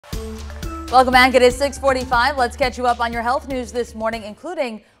Welcome back. It is 6:45. Let's catch you up on your health news this morning,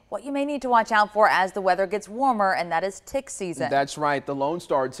 including what you may need to watch out for as the weather gets warmer, and that is tick season. That's right. The Lone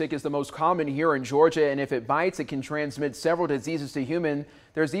Star tick is the most common here in Georgia, and if it bites, it can transmit several diseases to humans.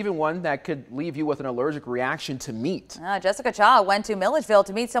 There's even one that could leave you with an allergic reaction to meat. Jessica Cha went to Milledgeville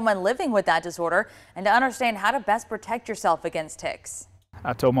to meet someone living with that disorder and to understand how to best protect yourself against ticks.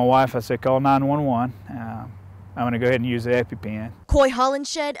 I told my wife, I said, call 911. I'm going to go ahead and use the EpiPen. Coy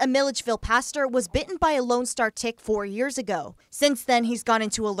Hollenshed, a Milledgeville pastor, was bitten by a Lone Star tick 4 years ago. Since then, he's gone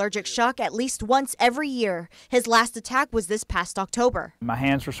into allergic shock at least once every year. His last attack was this past October. My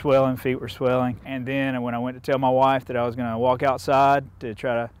hands were swelling, feet were swelling. And then when I went to tell my wife that I was going to walk outside to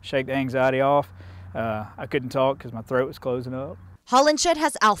try to shake the anxiety off, I couldn't talk because my throat was closing up. Hollenshed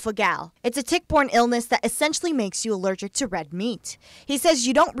has alpha-gal. It's a tick-borne illness that essentially makes you allergic to red meat. He says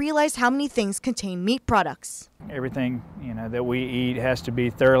you don't realize how many things contain meat products. Everything that we eat has to be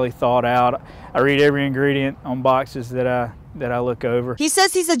thoroughly thought out. I read every ingredient on boxes that I look over. He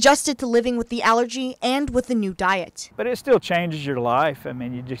says he's adjusted to living with the allergy and with the new diet. But it still changes your life. I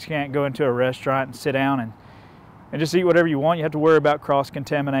mean, you just can't go into a restaurant and sit down and just eat whatever you want. You have to worry about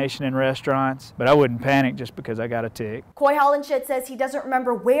cross-contamination in restaurants. But I wouldn't panic just because I got a tick. Coy Hollenshed says he doesn't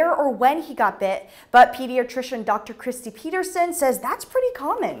remember where or when he got bit, but pediatrician Dr. Christy Peterson says that's pretty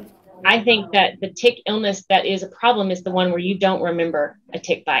common. I think that the tick illness that is a problem is the one where you don't remember a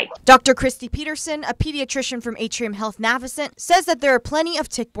tick bite. Dr. Christy Peterson, a pediatrician from Atrium Health Navicent, says that there are plenty of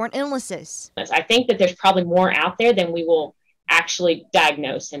tick-borne illnesses. I think that there's probably more out there than we will actually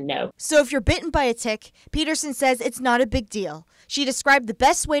diagnose and know. So if you're bitten by a tick, Peterson says it's not a big deal. She described the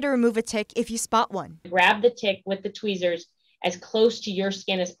best way to remove a tick if you spot one. Grab the tick with the tweezers as close to your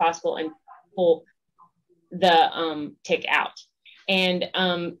skin as possible and pull the tick out. And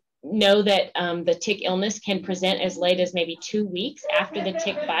know that the tick illness can present as late as maybe 2 weeks after the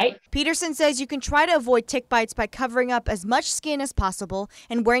tick bite. Peterson says you can try to avoid tick bites by covering up as much skin as possible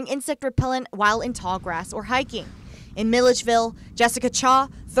and wearing insect repellent while in tall grass or hiking. In Milledgeville, Jessica Cha,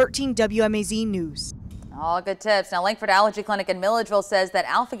 13 WMAZ News. All good tips. Now, Langford Allergy Clinic in Milledgeville says that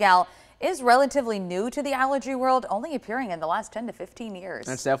alpha-gal is relatively new to the allergy world, only appearing in the last 10 to 15 years.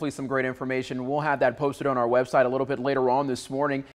 That's definitely some great information. We'll have that posted on our website a little bit later on this morning.